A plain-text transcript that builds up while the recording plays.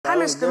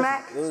Mr.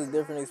 Mack. It was a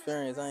different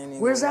experience. I ain't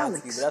even Where's gonna lie to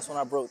Alex? you, but that's when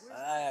I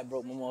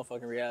broke my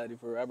motherfucking reality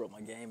for real. I broke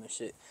my game and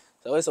shit.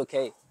 So it's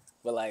okay.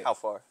 But like, how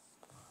far?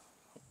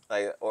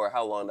 Like, or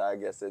how long, I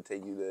guess, did it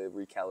take you to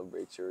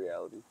recalibrate your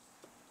reality?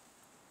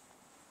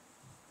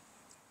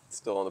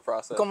 Still on the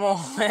process? come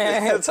on,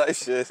 man. Type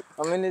shit.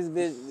 I'm in this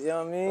bitch, you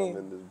know what I mean? I'm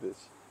in this bitch.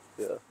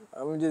 Yeah.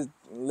 I'm just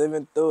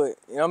living through it.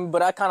 You know what I mean?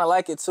 But I kind of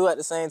like it too at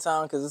the same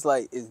time because it's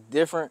like, it's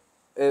different.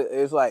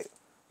 It's like,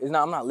 I'm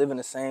not living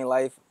the same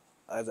life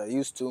as I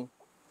used to.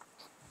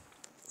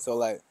 So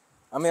like,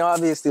 I mean,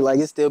 obviously, like,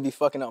 it still be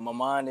fucking up my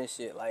mind and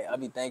shit. Like, I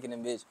be thinking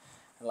and bitch,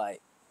 and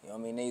like, you know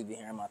what I mean? Niggas be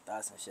hearing my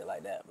thoughts and shit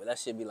like that. But that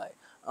shit be like,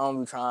 I don't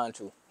be trying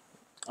to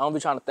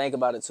think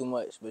about it too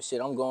much. But shit,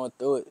 I'm going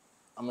through it.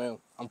 I mean,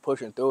 I'm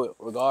pushing through it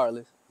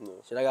regardless. No.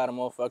 Shit, I got a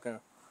motherfucking.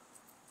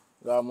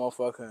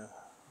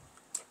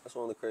 That's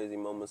one of the crazy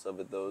moments of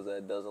it, though, is that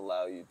it does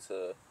allow you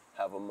to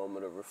have a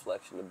moment of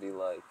reflection to be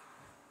like,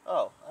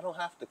 oh, I don't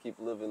have to keep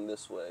living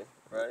this way,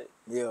 right?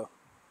 Yeah.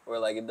 Or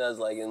like it does,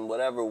 like in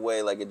whatever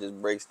way, like it just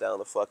breaks down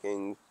the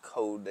fucking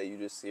code that you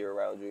just see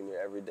around you in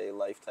your everyday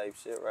life type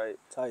shit, right?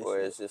 Or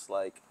it's just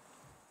like,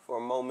 for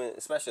a moment,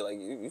 especially like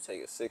you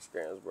take a 6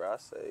 grams, bro. I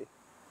say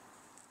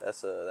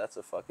that's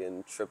a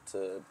fucking trip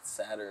to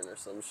Saturn or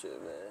some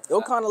shit, man. It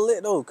was kind of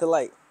lit though, cause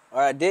like,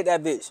 alright, I did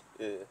that bitch.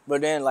 Yeah.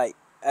 But then like,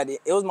 it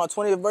was my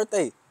 20th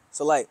birthday,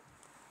 so like,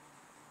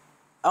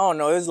 I don't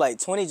know, it was like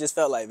 20 just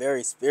felt like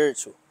very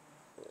spiritual.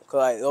 Cause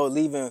like, I was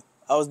leaving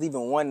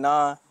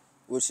 1-9,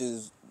 which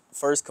is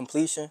first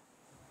completion.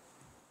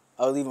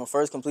 I was leaving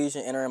first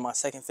completion, entering my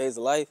second phase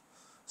of life.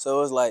 So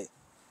it was like,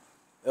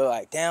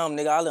 damn,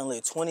 nigga, I done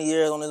lived 20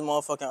 years on this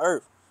motherfucking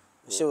earth.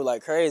 This shit was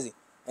like crazy.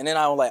 And then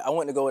I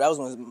went to go, that was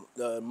when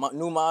the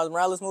new Miles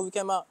Morales movie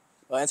came out,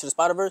 Into the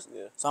Spider-Verse.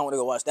 Yeah. So I went to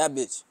go watch that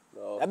bitch.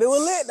 No. That bitch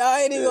was lit,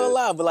 I ain't even gonna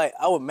lie. But like,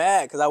 I was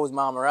mad because I was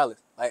Miles Morales.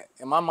 Like,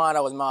 in my mind,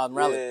 I was Miles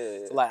Morales.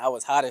 Yeah. So like, I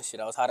was hot as shit.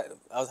 I was hot at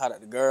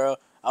the girl.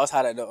 I was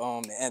hot at the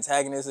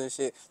antagonist and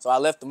shit. So I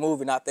left the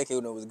movie not thinking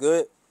it was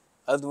good.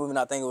 I left the movie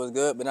not thinking it was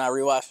good, but then I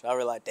rewatched it. I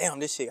realized, damn,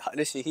 this shit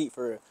heat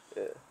for real.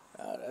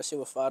 Yeah. That shit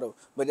was fire though.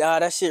 But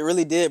that shit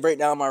really did break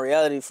down my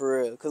reality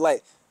for real. Cause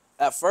like,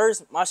 at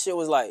first, my shit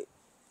was like,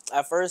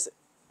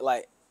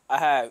 like,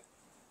 I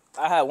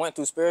had went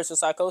through spiritual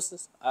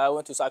psychosis. I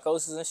went through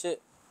psychosis and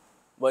shit.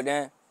 But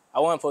then I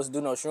wasn't supposed to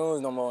do no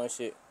shrooms no more and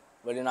shit.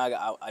 But then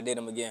I did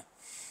them again.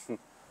 What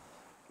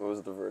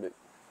was the verdict?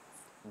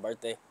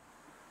 Birthday.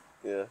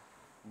 Yeah.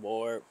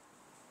 Bored.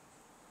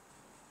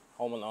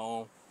 Home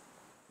alone.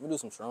 Let me do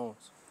some shrooms.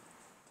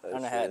 I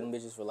done had them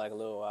bitches for like a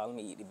little while. Let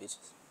me eat these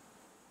bitches.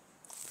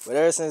 But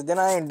ever since then,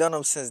 I ain't done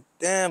them since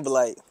then. But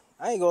like,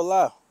 I ain't gonna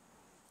lie.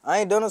 I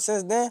ain't done them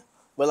since then.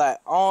 But like,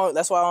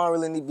 that's why I don't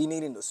really be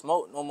needing to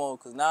smoke no more.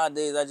 Cause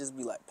nowadays, I just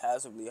be like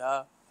passively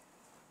high.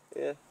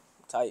 Yeah.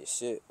 Tight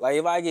shit. Like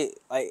if I get,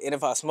 and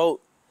if I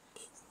smoke,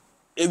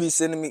 it be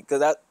sending me,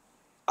 cause I used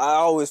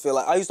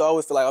to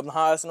always feel like I'm the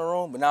highest in the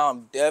room. But now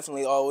I'm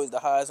definitely always the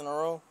highest in the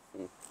room.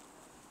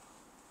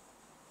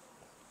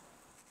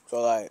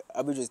 So like,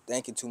 I be just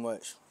thinking too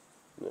much.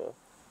 Yeah.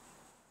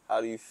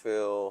 How do you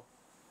feel,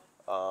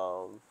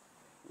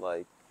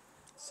 like,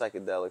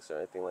 psychedelics or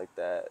anything like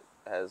that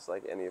has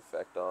like any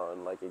effect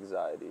on like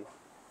anxiety?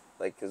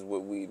 Like, cause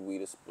with weed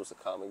is supposed to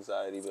calm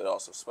anxiety, but it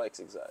also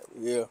spikes anxiety.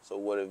 Yeah. So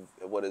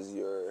what is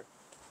your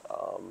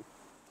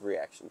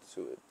reaction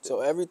to it? So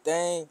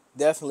everything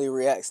definitely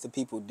reacts to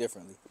people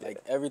differently. Like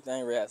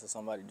everything reacts to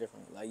somebody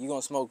differently. Like you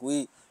gonna smoke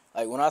weed.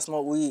 Like when I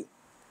smoke weed,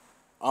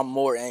 I'm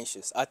more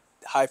anxious.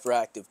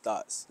 Hyperactive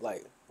thoughts,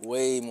 like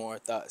way more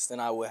thoughts than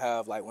I would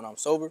have like when I'm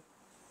sober.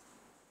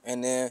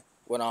 And then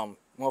when I'm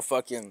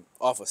motherfucking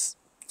off of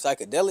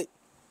psychedelic,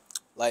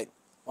 like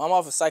when I'm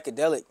off of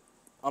psychedelic,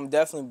 I'm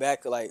definitely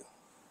back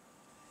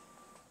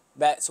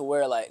to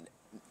where like,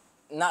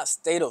 not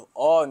state of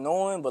all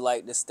knowing, but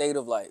like the state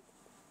of like,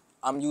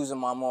 I'm using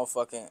my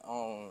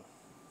motherfucking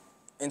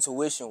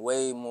intuition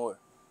way more.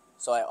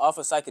 So like off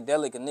of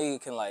psychedelic, a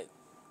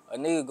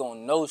nigga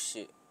gonna know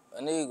shit.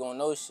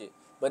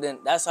 But then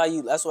that's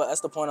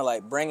the point of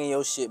like bringing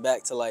your shit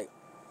back to like,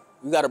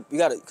 you gotta,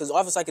 cause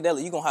off of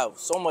psychedelic, you gonna have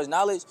so much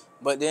knowledge,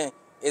 but then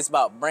it's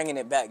about bringing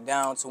it back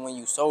down to when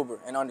you sober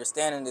and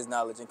understanding this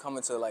knowledge and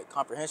coming to like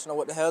comprehension of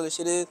what the hell this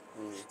shit is.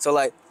 So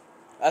like,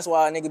 that's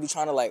why a nigga be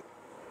trying to like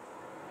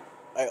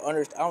I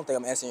don't think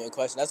I'm answering your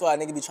question. That's why a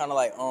nigga be trying to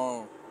like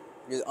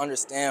just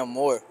understand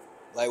more,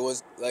 like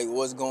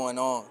what's going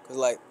on. Cause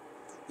like,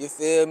 you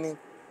feel me?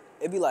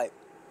 It be like,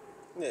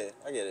 yeah,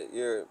 I get it.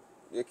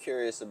 You're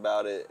curious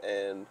about it,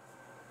 and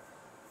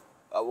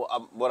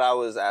what I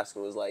was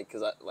asking was like,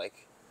 cause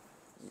like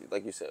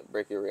you said,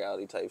 break your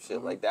reality type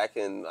shit. Like that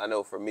I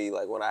know for me,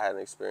 like when I had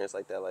an experience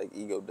like that, like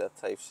ego death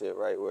type shit,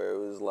 right, where it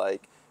was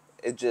like,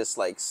 it just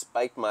like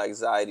spiked my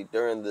anxiety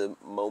during the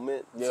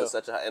moment to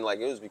such a high, and like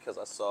it was because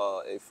I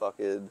saw a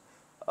fucking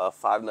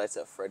Five Nights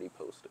at Freddy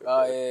poster.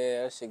 Oh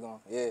yeah, that shit going,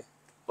 yeah.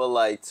 But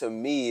like to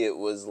me, it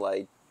was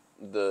like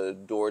the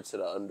door to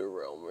the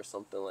underrealm or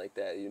something like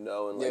that, you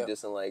know, and like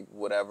just in like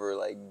whatever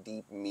like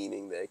deep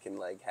meaning that it can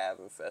like have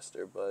and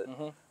fester. But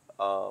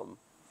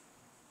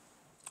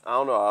I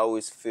don't know. I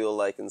always feel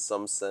like, in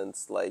some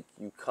sense, like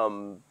you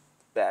come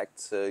back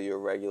to your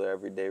regular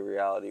everyday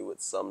reality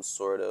with some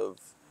sort of,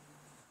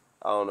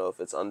 I don't know if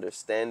it's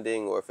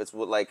understanding or if it's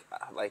what like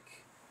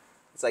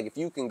it's like if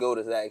you can go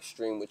to that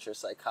extreme with your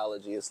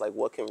psychology, it's like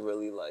what can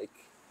really like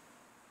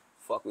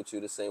fuck with you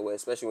the same way,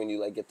 especially when you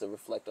like get to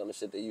reflect on the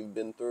shit that you've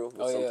been through.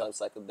 Oh, yeah. Sometimes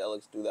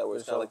psychedelics do that, where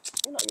it's kind of like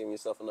you're not giving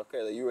yourself enough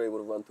credit. Like, you were able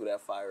to run through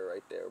that fire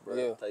right there, bro.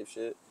 Yeah. Type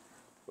shit.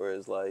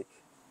 Whereas like,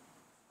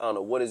 I don't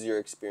know, what has your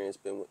experience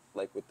been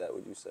with that?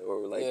 Would you say,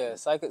 or like, Yeah,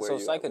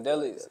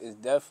 psychedelics is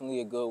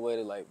definitely a good way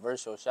to like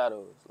verse your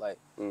shadows. Like,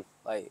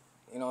 like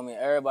you know what I mean.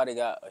 Everybody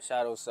got a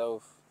shadow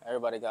self.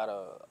 Everybody got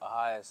a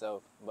higher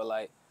self. But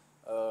like,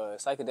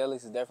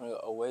 psychedelics is definitely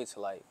a way to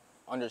like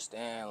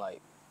understand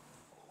like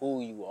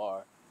who you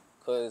are.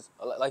 Cause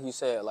like you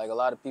said, like a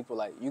lot of people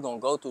like you gonna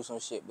go through some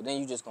shit, but then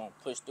you just gonna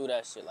push through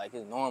that shit like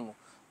it's normal.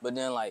 But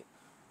then like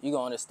you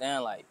gonna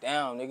understand like,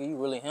 damn nigga, you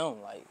really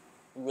him. Like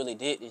you really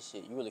did this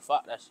shit. You really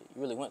fought that shit.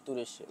 You really went through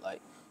this shit. Like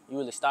you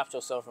really stopped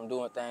yourself from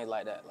doing things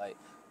like that. Like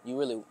you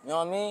really, you know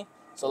what I mean?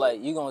 So like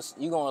you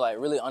gonna like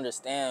really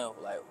understand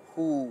like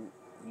who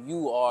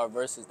you are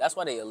versus. That's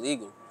why they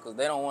illegal. Cause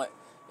they don't want.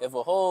 If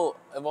a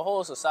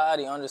whole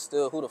society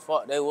understood who the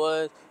fuck they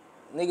was,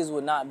 niggas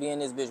would not be in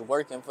this bitch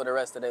working for the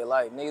rest of their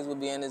life. Niggas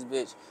would be in this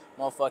bitch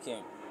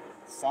motherfucking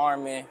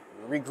farming,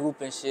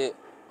 regrouping shit,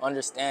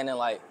 understanding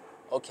like,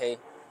 okay,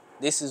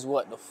 this is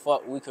what the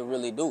fuck we could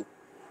really do.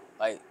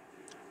 Like,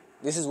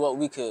 this is what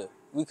we could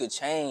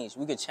change.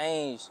 We could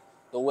change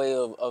the way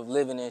of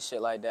living and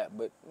shit like that.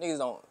 But niggas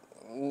don't,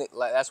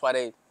 like, that's why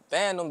they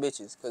ban them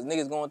bitches. Because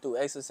niggas going through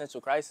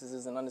existential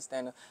crises and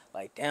understanding,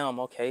 like, damn,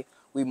 okay,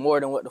 we more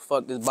than what the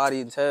fuck this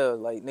body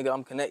entails. Like, nigga,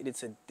 I'm connected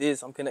to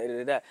this, I'm connected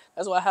to that.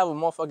 That's why I have a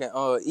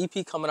motherfucking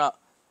EP coming out.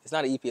 It's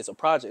not an EP, it's a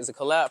project. It's a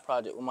collab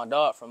project with my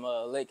dog from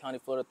Lake County,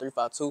 Florida,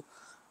 352.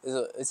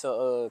 It's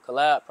a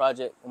collab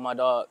project with my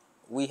dog,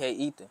 We Hate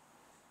Ethan.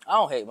 I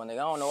don't hate my nigga. I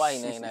don't know why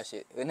he named that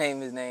shit. His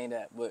name is named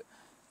that, but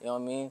you know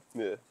what I mean?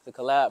 Yeah. It's a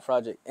collab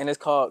project. And it's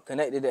called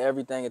Connected to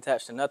Everything,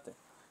 Attached to Nothing.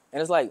 And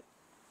it's like,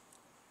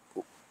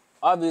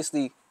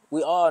 obviously,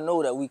 we all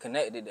know that we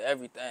connected to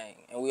everything.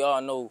 And we all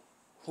know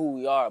who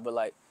we are. But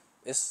like,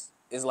 it's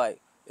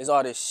like, it's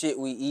all this shit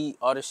we eat,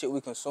 all this shit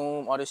we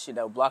consume, all this shit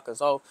that block us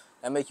off,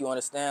 that make you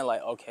understand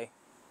like, okay,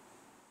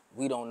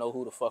 we don't know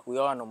who the fuck we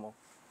are no more.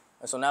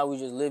 And so now we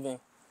just living,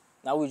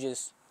 now we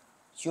just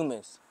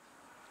humans.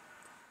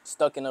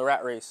 Stuck in a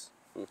rat race,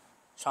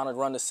 trying to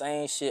run the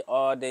same shit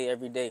all day,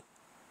 every day,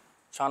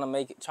 trying to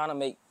make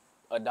 $1.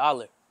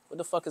 What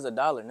the fuck is $1,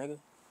 nigga?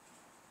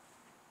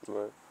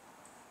 Right.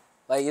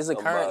 Like it's a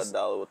currency.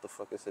 $1, what the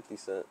fuck is 50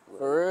 cents? Like,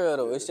 for real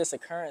though, it's just a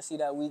currency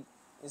that we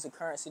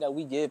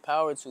give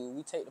power to.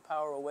 We take the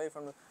power away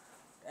from the.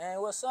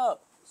 Dang, what's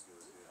up?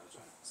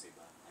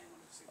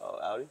 Oh,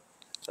 Audi?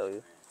 Tell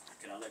you.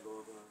 Can I let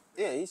go of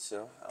Yeah, he's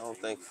chill. I don't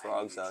think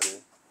Frog's out here.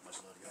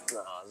 much love to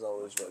y'all? Nah, it's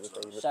always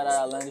everything. Shout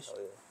out Atlantis. Oh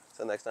yeah.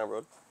 Till next time,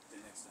 bro. The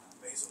next time,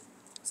 Basil.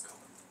 Let's go.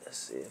 Let's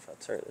see if I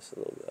turn this a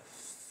little bit. I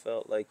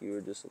felt like you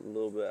were just a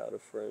little bit out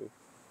of frame.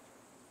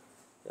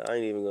 Yeah, I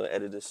ain't even gonna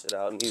edit this shit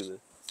out neither.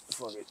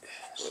 Fuck it.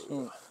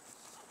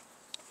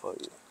 Fuck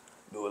it.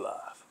 Do it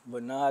live.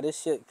 But nah, this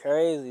shit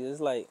crazy. It's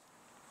like,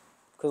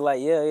 cause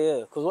like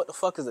yeah. Cause what the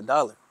fuck is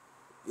 $1?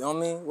 You know what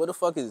I mean? What the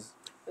fuck is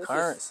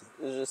currency?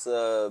 It's just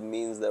a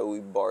means that we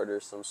barter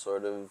some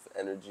sort of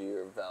energy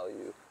or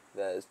value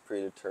that is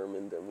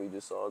predetermined, and we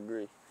just all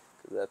agree.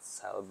 Because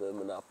that's how the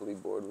Monopoly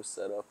board was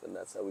set up, and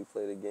that's how we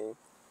play the game.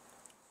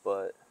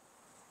 But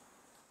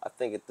I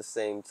think at the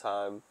same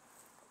time,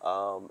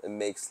 it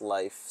makes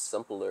life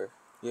simpler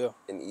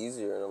and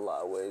easier in a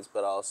lot of ways,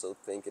 but I also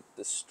think it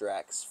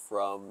distracts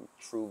from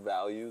true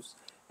values.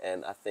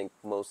 And I think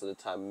most of the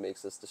time it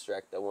makes us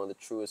distract that one of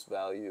the truest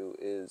value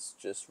is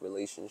just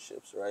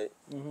relationships, right?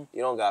 Mm-hmm.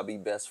 You don't gotta be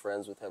best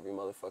friends with every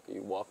motherfucker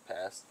you walk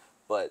past,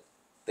 but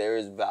there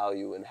is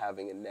value in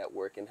having a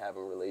network and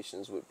having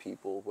relations with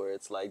people where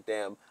it's like,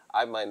 damn,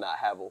 I might not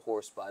have a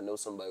horse, but I know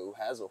somebody who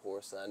has a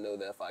horse, and I know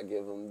that if I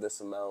give him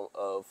this amount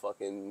of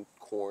fucking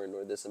corn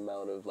or this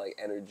amount of like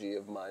energy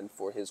of mine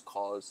for his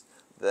cause,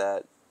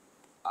 that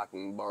I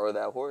can borrow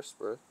that horse,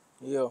 bro.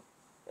 Yeah.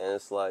 And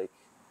it's like,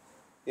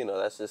 you know,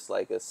 that's just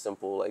like a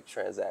simple like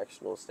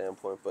transactional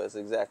standpoint, but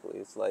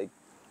it's like,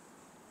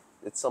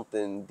 it's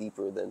something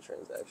deeper than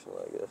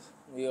transactional, I guess.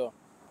 Yeah.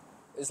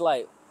 It's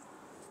like,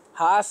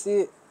 how I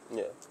see it,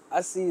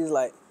 I see it's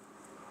like,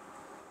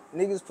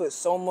 niggas put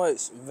so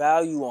much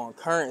value on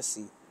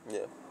currency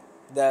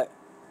that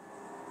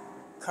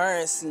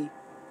currency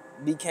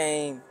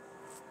became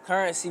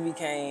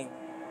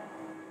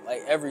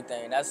like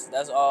everything.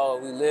 That's all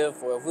we live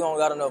for. If we don't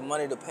got enough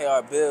money to pay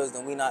our bills,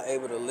 then we not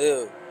able to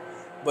live.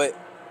 But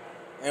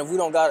and if we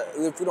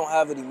don't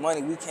have any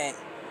money, we can't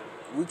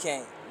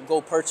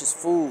go purchase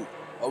food,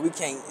 or we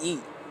can't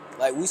eat.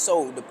 Like, we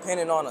so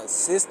dependent on a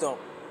system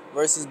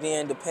versus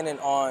being dependent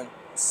on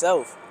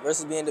self,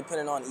 versus being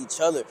dependent on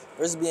each other,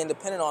 versus being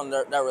dependent on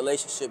that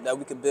relationship that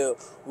we could build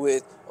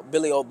with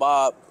Billy or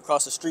Bob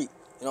across the street.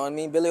 You know what I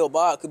mean? Billy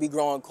O'Bob could be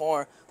growing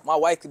corn. My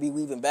wife could be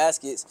weaving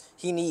baskets.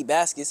 He need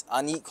baskets.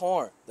 I need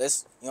corn.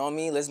 Let's, you know what I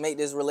mean? Let's make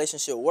this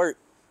relationship work.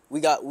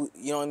 You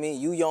know what I mean?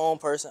 You your own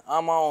person.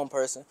 I'm my own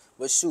person.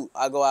 But shoot,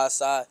 I go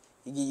outside.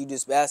 He give you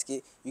this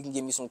basket. You can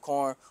give me some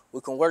corn. We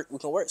can work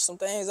some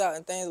things out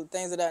and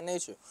things of that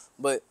nature.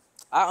 But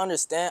I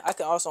understand. I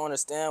can also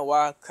understand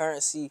why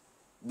currency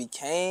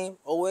became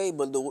a way.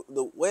 But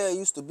the way it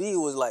used to be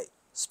was like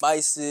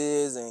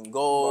spices and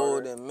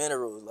gold and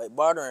minerals, like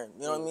bartering,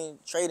 you know what I mean?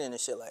 Trading and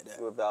shit like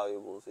that. With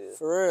valuables, yeah.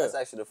 For real. That's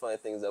actually the funny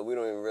thing is that we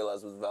don't even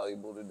realize what's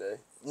valuable today.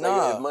 It's Nah.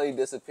 like if money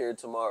disappeared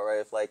tomorrow, right?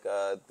 If like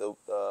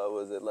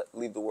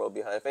Leave the World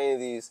Behind? If any of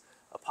these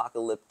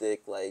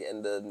apocalyptic like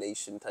end of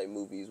nation type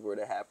movies were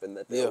to happen,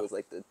 that they always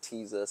like to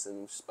tease us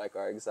and spike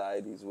our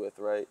anxieties with,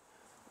 right?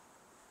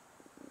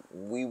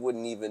 We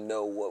wouldn't even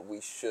know what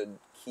we should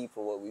keep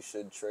and what we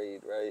should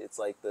trade, right? It's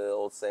like the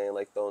old saying,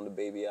 like throwing the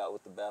baby out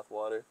with the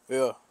bathwater.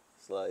 Yeah.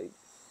 It's like,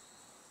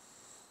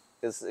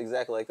 it's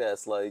exactly like that.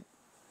 It's like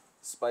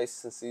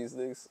spice and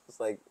seasonings. It's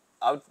like,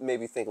 I would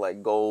maybe think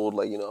like gold,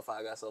 like, you know, if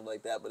I got something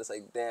like that, but it's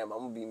like, damn, I'm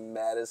gonna be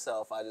mad as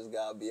hell if I just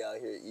gotta be out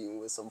here eating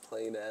with some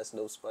plain ass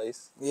no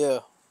spice. Yeah.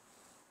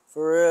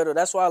 For real though.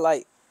 That's why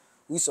like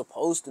we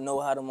supposed to know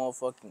how to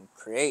motherfucking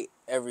create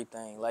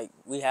everything. Like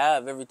we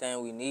have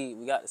everything we need.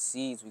 We got the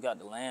seeds, we got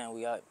the land,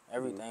 we got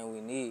everything we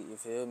need, you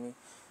feel me?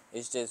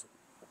 It's just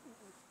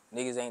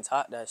niggas ain't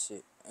taught that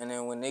shit. And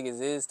then when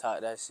niggas is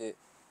taught that shit,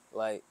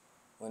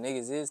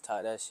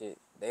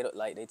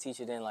 they teach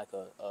it in like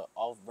a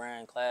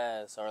off-brand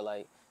class, or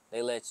like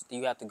they let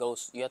you have to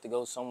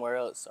go somewhere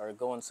else or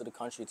go into the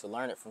country to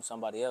learn it from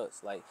somebody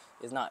else. Like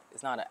it's not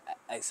an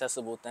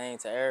accessible thing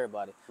to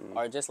everybody.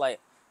 Or just like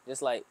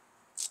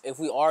if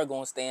we are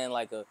gonna stay in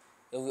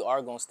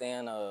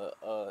a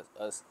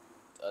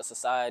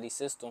society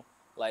system,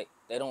 like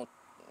they don't,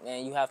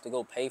 man, you have to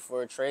go pay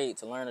for a trade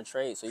to learn a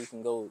trade so you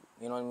can go,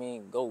 you know what I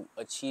mean, go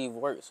achieve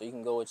work so you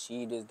can go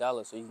achieve this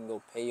dollar so you can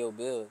go pay your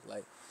bills.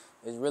 Like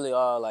it's really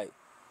all like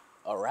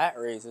a rat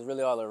race. It's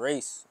really all a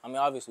race. I mean,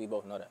 obviously we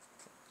both know that.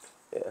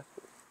 Yeah.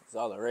 It's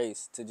all a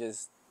race to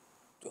just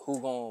who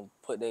gonna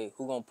put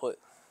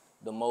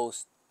the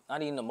most,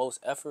 not even the most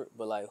effort,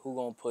 but like who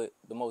gonna put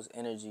the most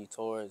energy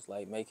towards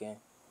like making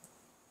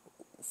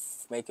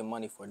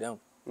money for them.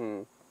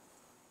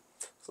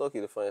 It's low-key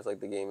the fun. It's like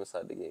the game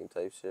inside the game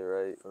type shit,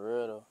 right? For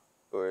real though.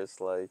 Where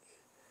it's like,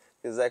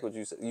 exactly what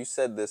you said. You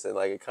said this and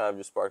like it kind of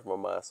just sparked my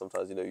mind.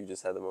 Sometimes, you know, you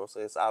just had the moment. So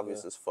it's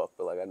obvious as fuck,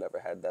 but like I never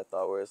had that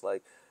thought where it's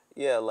like,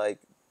 yeah, like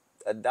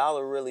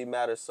 $1 really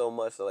matters so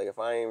much. So like if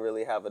I ain't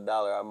really have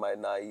 $1, I might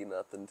not eat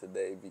nothing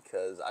today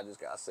because I just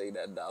gotta save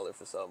that $1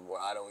 for something where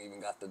I don't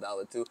even got the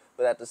 $1 too.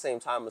 But at the same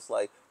time, it's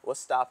like, what's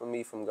stopping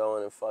me from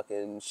going and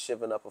fucking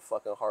shivving up a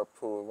fucking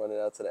harpoon, running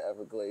out to the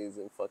Everglades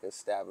and fucking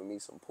stabbing me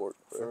some pork,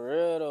 bro? For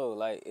real though,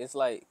 like it's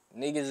like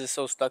niggas is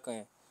so stuck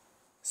in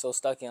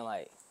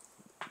like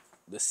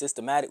the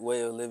systematic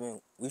way of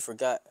living. We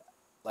forgot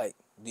like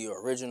the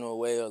original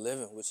way of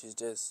living, which is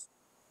just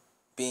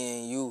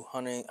being you,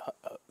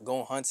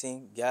 going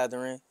hunting,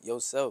 gathering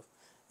yourself,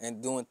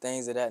 and doing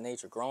things of that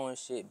nature, growing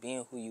shit,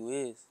 being who you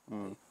is,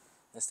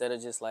 instead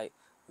of just like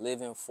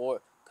living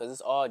for, cause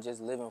it's all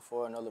just living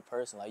for another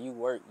person. Like you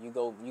work, you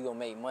go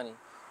make money.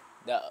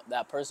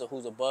 That person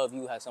who's above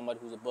you has somebody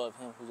who's above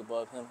him, who's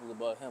above him, who's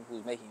above him,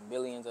 who's making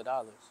billions of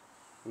dollars,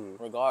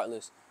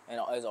 regardless, and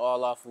it's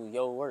all off of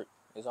your work.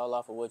 It's all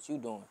off of what you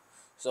doing.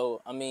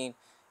 So I mean,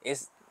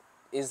 it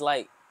is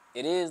like,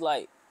 you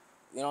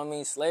know what I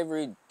mean?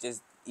 Slavery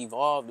just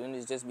evolved and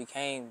it just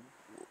became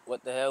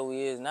what the hell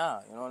we is now.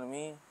 You know what I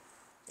mean?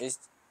 It's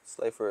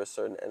like for a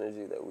certain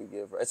energy that we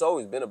give. It's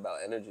always been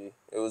about energy.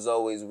 It was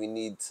always, we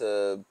need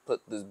to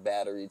put this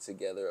battery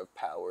together of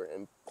power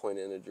and point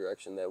in a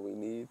direction that we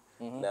need.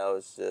 Now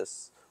it's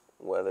just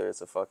whether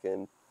it's a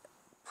fucking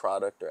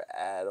product or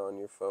ad on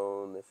your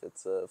phone, if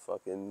it's a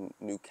fucking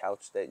new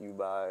couch that you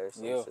buy or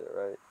some shit,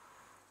 right?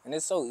 And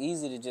it's so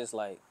easy to just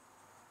like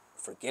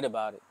forget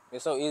about it.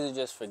 It's so easy to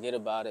just forget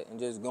about it and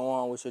just go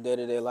on with your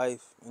day-to-day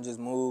life and just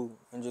move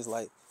and just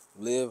like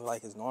live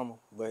like it's normal.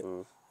 But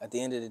at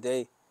the end of the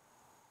day,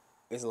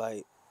 it's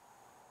like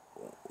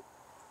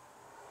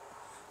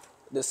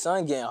the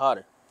sun getting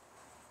hotter.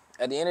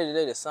 At the end of the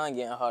day, the sun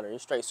getting hotter.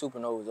 It's straight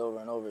supernovas over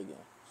and over again.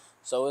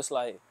 So it's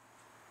like,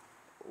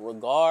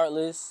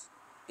 regardless,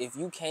 if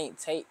you can't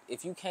take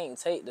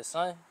the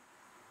sun,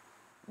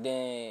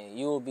 then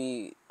you will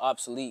be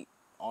obsolete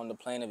on the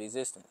plane of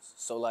existence.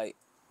 So like,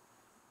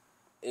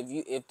 if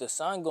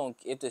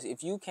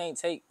you can't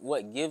take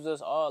what gives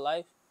us all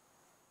life,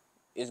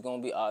 it's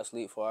gonna be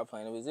obsolete for our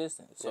plane of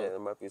existence. So yeah, there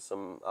might be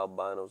some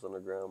albinos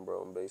underground,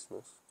 bro, in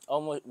basements.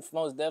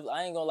 Most definitely.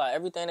 I ain't gonna lie.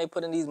 Everything they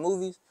put in these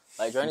movies,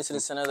 like Journey to the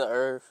Center of the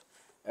Earth,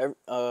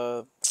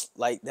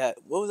 like that.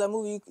 What was that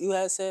movie you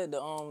had said?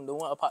 The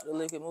one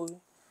apocalyptic movie.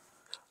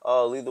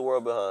 Oh, Leave the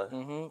World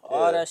Behind.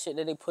 All that shit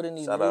that they put in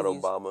these movies. Shout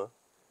movies. out Obama.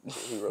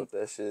 He wrote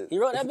that shit. He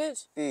wrote that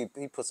bitch?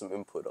 He put some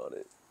input on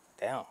it.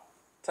 Damn.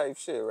 Type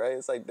shit, right?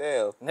 It's like,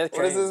 damn. That's what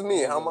crazy. does this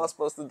mean? How am I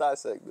supposed to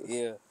dissect this?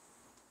 Yeah.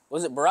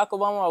 Was it Barack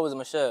Obama or was it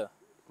Michelle?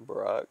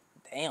 Barack.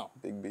 Damn.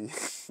 Big B.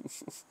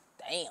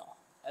 Damn.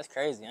 That's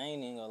crazy. I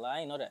ain't even gonna lie. I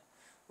ain't know that.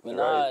 But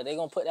Right. nah, they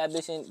gonna put that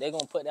bitch in. They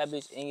gonna put that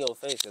bitch in your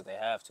face because they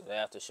have to. They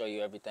have to show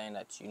you everything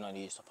that you know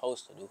you're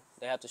supposed to do.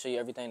 They have to show you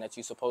everything that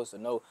you're supposed to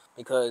know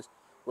because,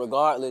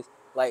 regardless,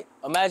 like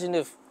imagine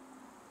if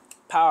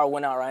power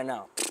went out right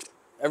now,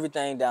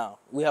 everything down.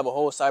 We have a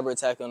whole cyber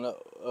attack on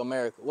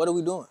America. What are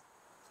we doing?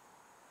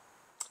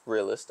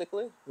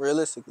 Realistically?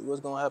 Realistically,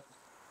 what's gonna happen?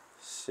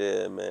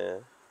 Shit,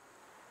 man.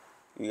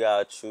 You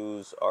gotta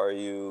choose, are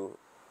you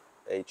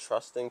a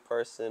trusting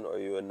person or are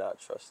you a not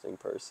trusting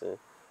person?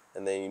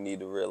 And then you need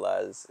to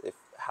realize if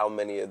how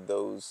many of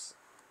those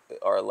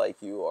are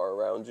like you are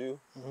around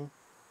you. Mm-hmm.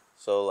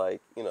 So,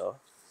 like, you know,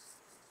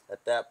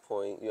 at that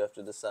point, you have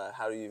to decide,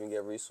 how do you even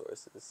get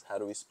resources? How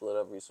do we split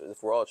up resources?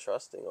 If we're all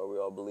trusting, are we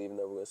all believing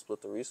that we're going to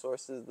split the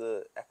resources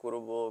the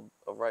equitable,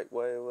 right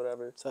way or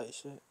whatever? Tight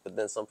shit. But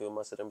then some people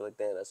might sit there and be like,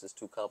 damn, that's just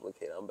too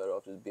complicated. I'm better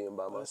off just being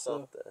by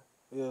myself then.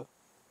 Yeah.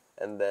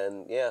 And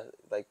then, yeah,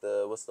 like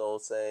what's the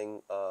old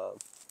saying?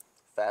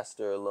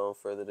 Faster alone,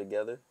 further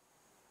together.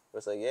 Where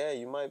it's like, yeah,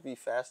 you might be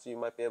faster, you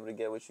might be able to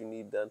get what you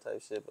need done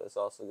type shit, but it's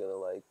also going to,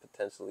 like,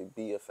 potentially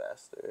be a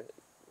faster,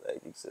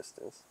 like,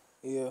 existence.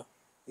 Yeah.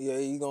 Yeah,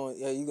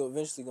 you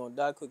eventually gonna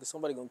die quick.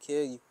 Somebody gonna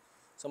kill you.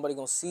 Somebody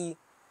gonna see,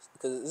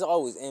 because it's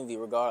always envy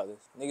regardless.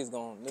 Niggas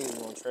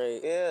gonna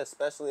trade. Yeah,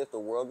 especially if the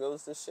world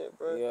goes to shit,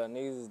 bro. Yeah,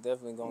 niggas is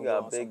definitely gonna You go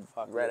got a on big some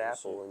apocalyptic red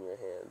apple shit. in your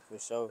hand. For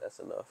sure. That's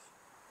enough.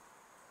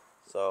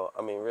 So,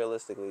 I mean,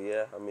 realistically,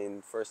 yeah. I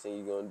mean, first thing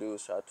you're gonna do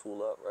is try to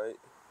tool up, right?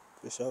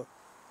 For sure.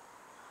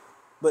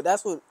 But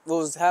that's what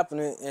was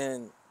happening,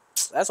 and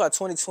that's why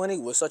 2020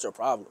 was such a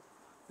problem.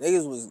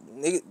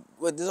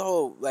 With this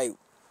whole, like,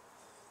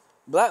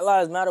 Black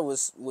Lives Matter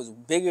was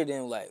bigger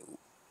than, like,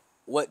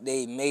 what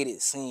they made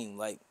it seem.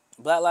 Like,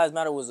 Black Lives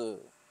Matter was a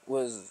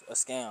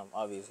scam,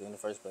 obviously, in the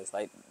first place.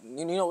 Like,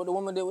 you know what the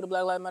woman did with the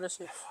Black Lives Matter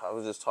shit? I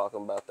was just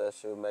talking about that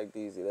shit with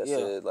Mackeezus. That Yeah.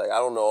 shit, like, I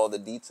don't know all the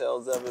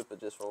details of it, but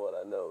just from what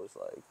I know, it's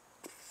like,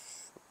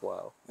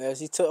 wow. Yeah,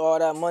 she took all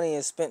that money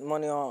and spent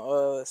money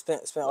on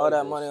spent all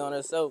that money on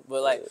herself.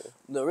 But like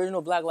the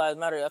original Black Lives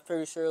Matter, I'm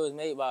pretty sure it was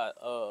made by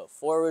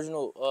 4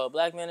 original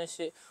black men and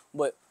shit.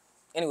 But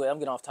anyway, I'm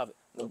getting off topic.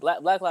 The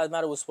Black Lives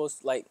Matter was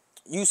supposed to, like,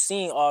 you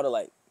seen all the,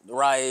 like, the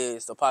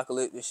riots, the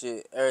apocalyptic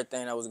shit,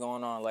 everything that was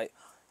going on, like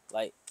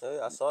Hey,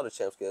 I saw the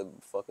champs get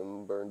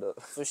fucking burned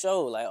up. for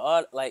sure, like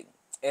all like,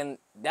 and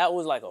that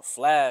was like a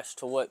flash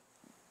to what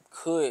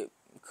could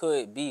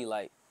be,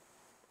 like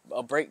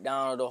a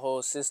breakdown of the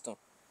whole system.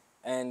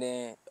 And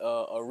then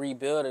a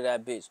rebuild of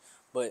that bitch.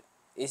 But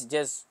it's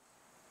just...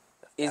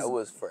 That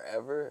was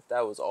forever? If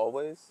that was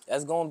always?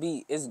 That's gonna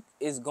be...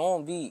 It's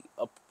gonna be,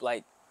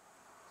 like...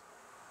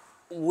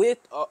 With,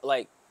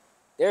 like...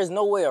 There's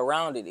no way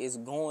around it. It's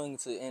going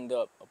to end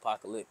up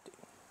apocalyptic.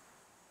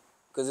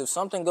 Because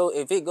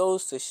if it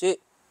goes to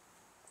shit,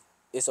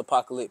 it's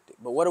apocalyptic.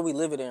 But what are we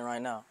living in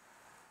right now?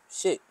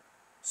 Shit.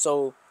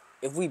 So,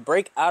 if we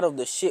break out of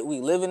the shit we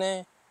living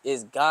in,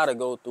 it's gotta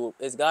go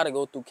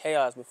through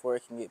chaos before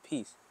it can get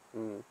peace.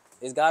 Mm.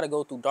 It's gotta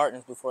go through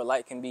darkness before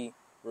light can be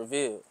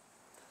revealed.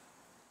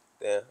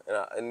 Yeah,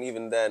 and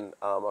even then,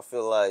 I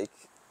feel like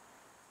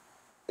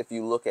if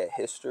you look at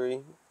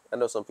history, I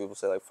know some people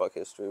say like fuck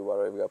history, why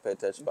do I even gotta pay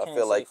attention? But I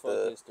feel like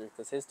fuck history,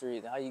 because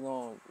history, how you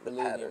gonna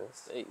live your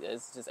state?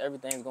 It's just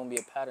everything's gonna be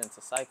a pattern, it's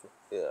a cycle.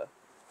 Yeah,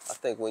 I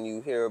think when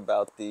you hear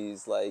about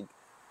these like,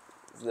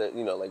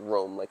 you know, like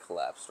Rome like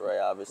collapsed, right?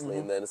 Obviously,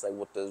 and then it's like,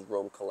 what does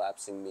Rome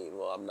collapsing mean?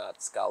 Well, I'm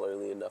not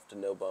scholarly enough to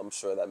know, but I'm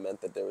sure that meant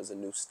that there was a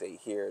new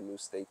state here, a new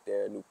state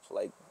there, a new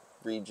like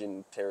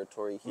region,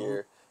 territory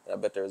here, and I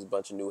bet there was a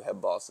bunch of new head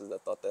bosses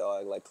that thought they all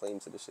had like claim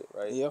to the shit,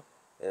 right? Yeah.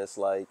 And it's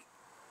like,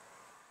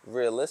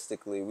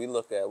 realistically, we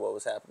look at what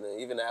was happening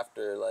even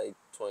after like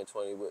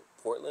 2020 with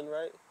Portland,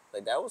 right?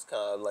 Like that was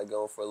kind of like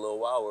going for a little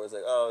while where it's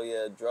like, oh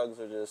yeah, drugs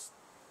are just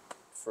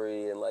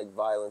free and like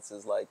violence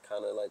is like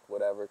kind of like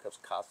whatever because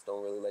cops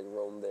don't really like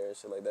roam there and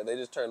shit like that. They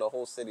just turned the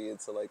whole city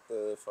into like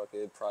the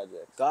fucking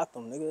projects.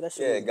 Gotham, nigga, that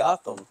shit Yeah, is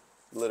Gotham.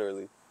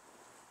 Literally.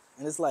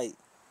 And it's like,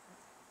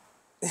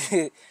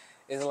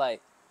 it's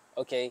like,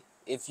 okay,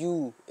 if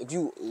you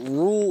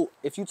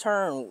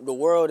turn the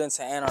world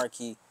into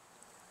anarchy,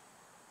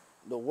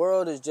 the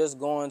world is just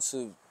going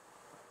to,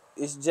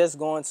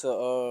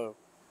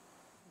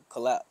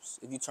 collapse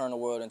if you turn the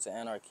world into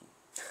anarchy.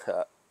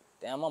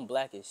 Damn, I'm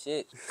black as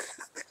shit.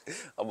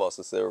 I'm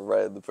also sitting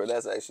right in the...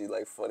 That's actually,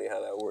 like, funny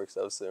how that works.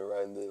 I'm sitting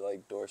right in the,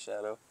 like, door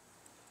shadow.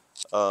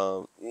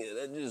 Yeah,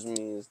 that just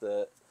means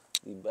that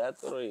the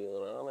battery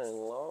running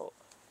low.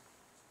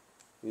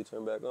 You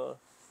turn back on?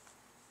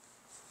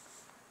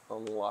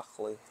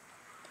 Unluckily.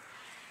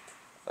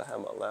 If I had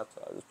my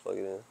laptop, I'd just plug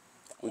it in.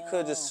 We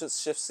could just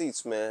shift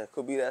seats, man.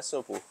 Could be that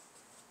simple.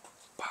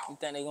 You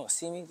think they gonna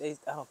see me?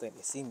 I don't think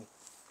they see me.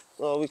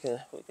 Well, we can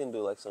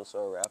do, like, some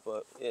sort of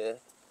wrap-up. Yeah.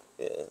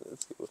 Yeah,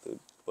 let's get with it.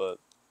 But,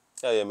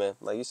 hell yeah, man.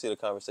 Like, you see the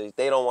conversation.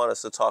 They don't want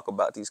us to talk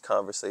about these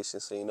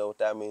conversations, so you know what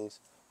that means?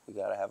 We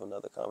gotta have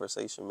another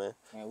conversation, man.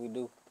 Yeah, we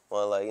do.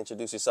 Want to, like,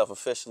 introduce yourself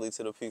officially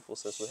to the people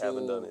since we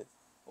haven't done it?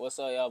 What's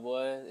up, y'all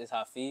boys? It's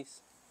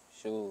Hafise.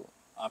 Shoot.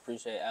 I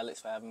appreciate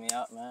Alex for having me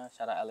out, man.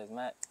 Shout out Alex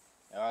Mack.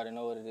 You already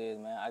know what it is,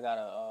 man. I got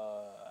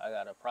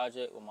a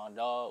project with my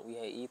dog. We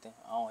hate Ethan.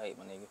 I don't hate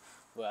my nigga,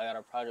 but I got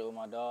a project with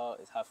my dog.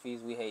 It's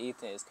Hafise. We hate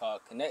Ethan. It's called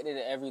Connected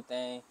to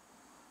Everything,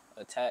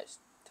 Attached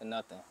to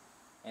Nothing.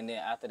 And then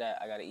after that,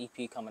 I got an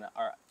EP coming out.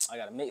 Or I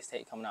got a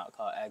mixtape coming out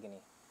called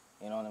Agony.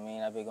 You know what I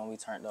mean? That bitch gonna be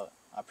turned up.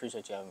 I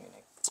appreciate you having me,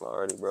 nigga.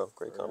 Alrighty, bro.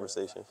 Great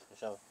conversation. For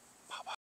sure.